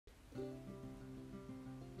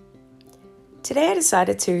Today I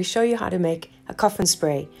decided to show you how to make a coffin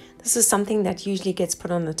spray. This is something that usually gets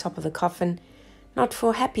put on the top of the coffin, not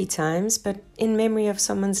for happy times, but in memory of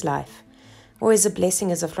someone's life. Always a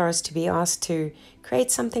blessing as a florist to be asked to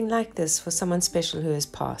create something like this for someone special who has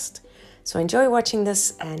passed. So enjoy watching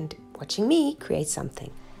this and watching me create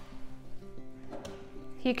something.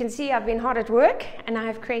 You can see I've been hard at work and I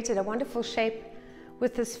have created a wonderful shape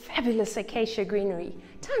with this fabulous acacia greenery.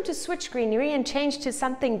 Time to switch greenery and change to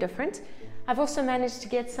something different. I've also managed to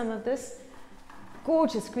get some of this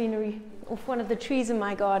gorgeous greenery off one of the trees in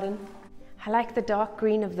my garden. I like the dark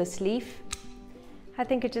green of this leaf. I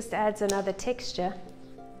think it just adds another texture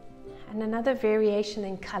and another variation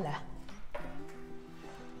in color.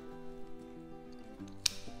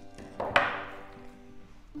 Look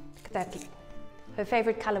at that. Her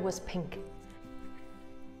favorite color was pink.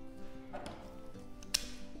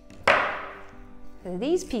 So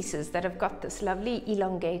these pieces that have got this lovely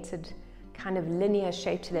elongated kind of linear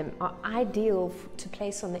shape to them are ideal to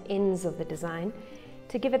place on the ends of the design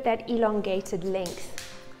to give it that elongated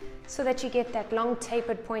length so that you get that long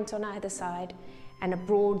tapered point on either side and a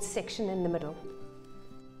broad section in the middle.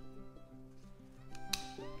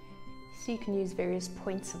 So you can use various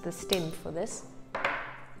points of the stem for this,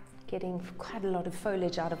 getting quite a lot of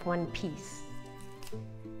foliage out of one piece.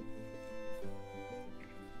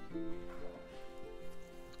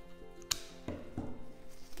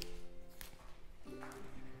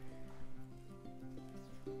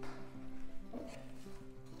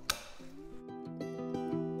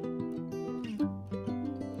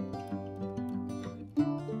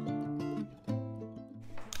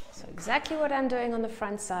 Exactly what I'm doing on the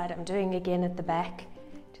front side, I'm doing again at the back,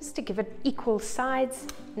 just to give it equal sides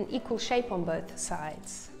and equal shape on both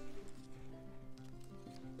sides.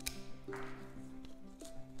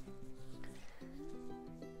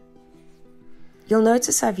 You'll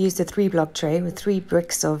notice I've used a 3-block tray with 3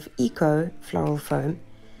 bricks of eco floral foam.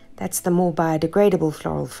 That's the more biodegradable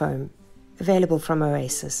floral foam, available from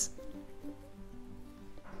Oasis.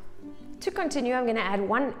 To continue, I'm going to add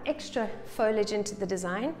one extra foliage into the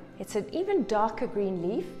design. It's an even darker green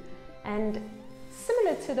leaf and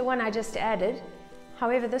similar to the one I just added.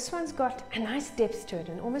 However, this one's got a nice depth to it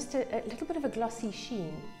and almost a little bit of a glossy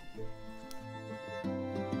sheen.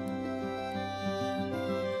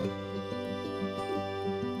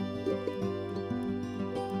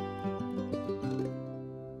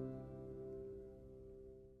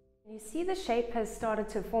 See, the shape has started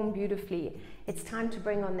to form beautifully. It's time to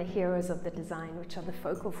bring on the heroes of the design, which are the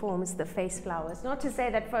focal forms, the face flowers. Not to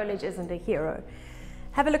say that foliage isn't a hero.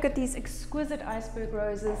 Have a look at these exquisite iceberg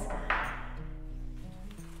roses.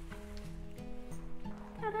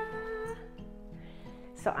 Ta-da!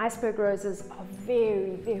 So iceberg roses are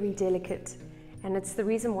very, very delicate. And it's the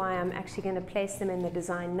reason why I'm actually going to place them in the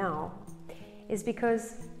design now, is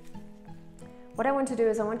because what I want to do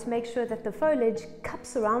is I want to make sure that the foliage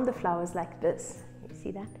cups around the flowers like this. You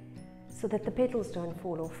see that? So that the petals don't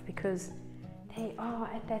fall off, because they are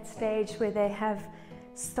at that stage where they are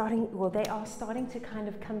starting to kind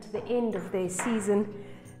of come to the end of their season.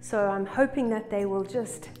 So I'm hoping that they will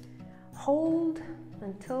just hold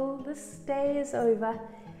until this day is over.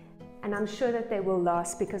 And I'm sure that they will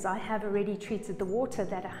last, because I have already treated the water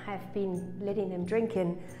that I have been letting them drink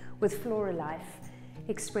in with Floralife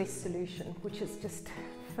Express solution, which is just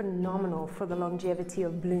phenomenal for the longevity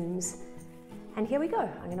of blooms. And here we go.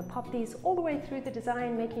 I'm going to pop these all the way through the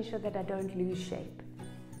design, making sure that I don't lose shape.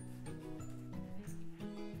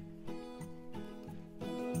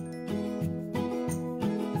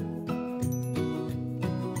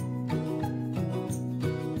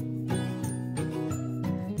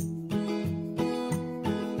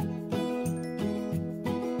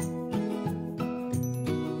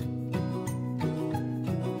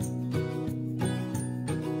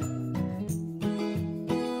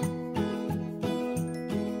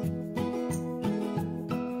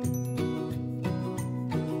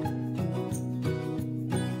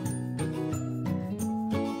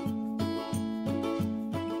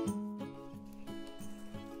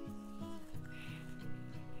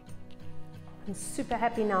 I'm super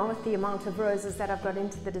happy now with the amount of roses that I've got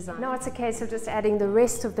into the design. Now it's a case of just adding the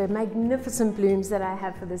rest of the magnificent blooms that I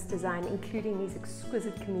have for this design, including these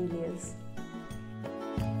exquisite camellias.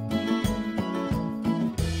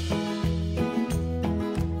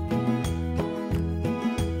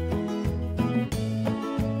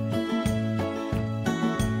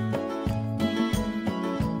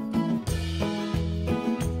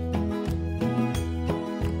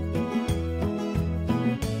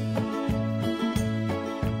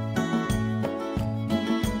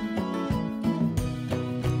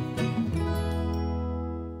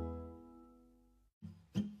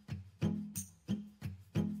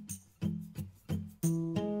 Next,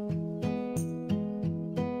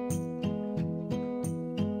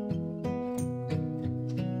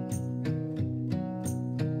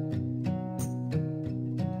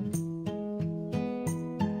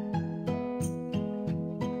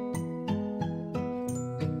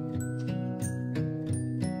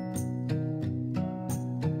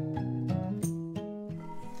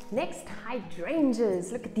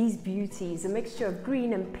 hydrangeas. Look at these beauties, a mixture of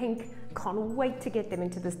green and pink. Can't wait to get them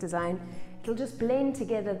into this design. It'll just blend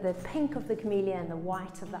together the pink of the camellia and the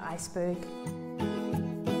white of the iceberg.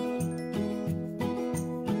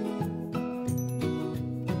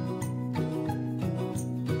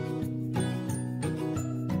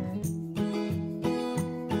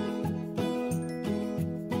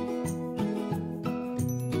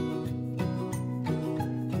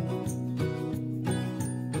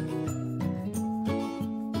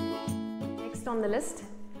 On the list,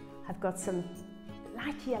 I've got some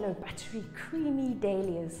light yellow, buttery, creamy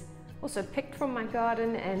dahlias, also picked from my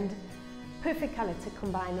garden, and perfect color to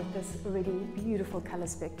combine with this already beautiful color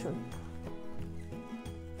spectrum.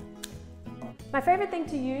 My favorite thing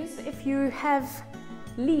to use if you have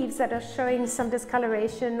leaves that are showing some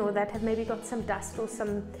discoloration or that have maybe got some dust or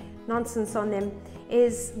some nonsense on them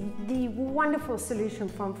is the wonderful solution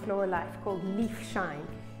from Floralife called Leaf Shine.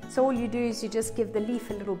 So all you do is you just give the leaf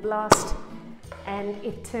a little blast and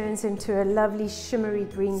it turns into a lovely shimmery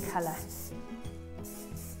green color.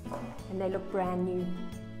 And they look brand new.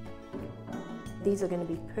 These are going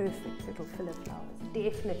to be perfect little filler flowers,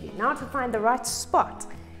 definitely. Now to find the right spot,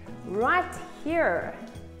 right here.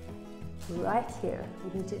 Right here.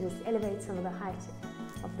 We need to just elevate some of the height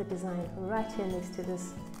of the design right here next to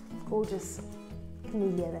this gorgeous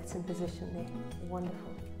camellia that's in position there. Wonderful.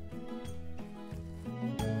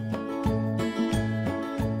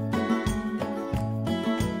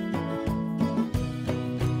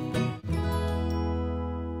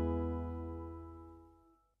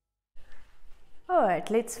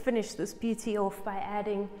 Alright, let's finish this beauty off by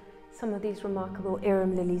adding some of these remarkable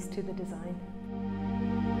arum lilies to the design.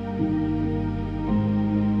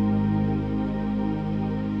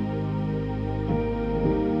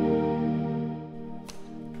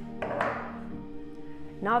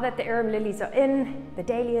 Now that the arum lilies are in, the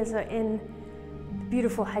dahlias are in, the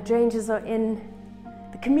beautiful hydrangeas are in,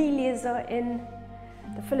 the camellias are in,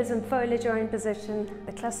 the fillers and foliage are in position,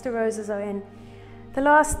 the cluster roses are in. The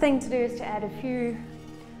last thing to do is to add a few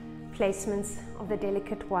placements of the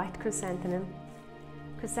delicate white chrysanthemum.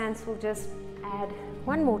 Chrysanthemums will just add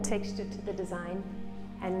one more texture to the design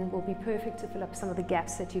and will be perfect to fill up some of the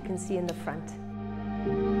gaps that you can see in the front.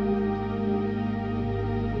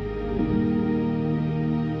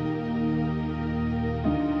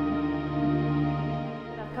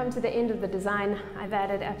 I've come to the end of the design. I've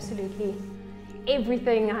added absolutely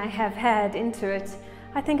everything I have had into it.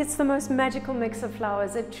 I think it's the most magical mix of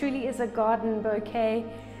flowers. It truly is a garden bouquet.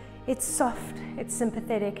 It's soft, it's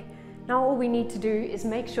sympathetic. Now all we need to do is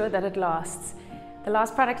make sure that it lasts. The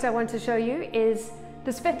last product I want to show you is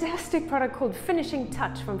this fantastic product called Finishing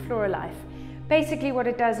Touch from Floralife. Basically what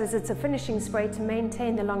it does is it's a finishing spray to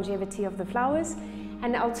maintain the longevity of the flowers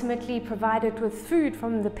and ultimately provide it with food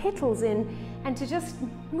from the petals in and to just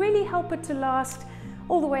really help it to last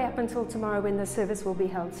all the way up until tomorrow when the service will be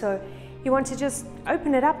held. So you want to just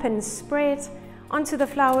open it up and spray it onto the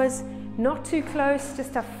flowers, not too close,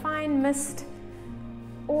 just a fine mist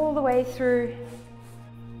all the way through.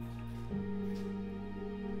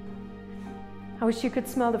 I wish you could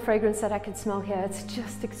smell the fragrance that I could smell here. It's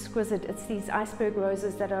just exquisite. It's these iceberg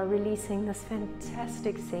roses that are releasing this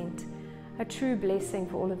fantastic scent. A true blessing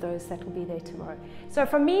for all of those that will be there tomorrow. So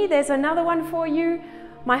from me, there's another one for you.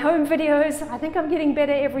 My home videos, I think I'm getting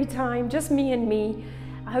better every time, just me and me.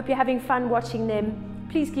 I hope you're having fun watching them.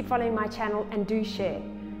 Please keep following my channel and do share.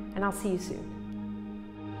 And I'll see you soon.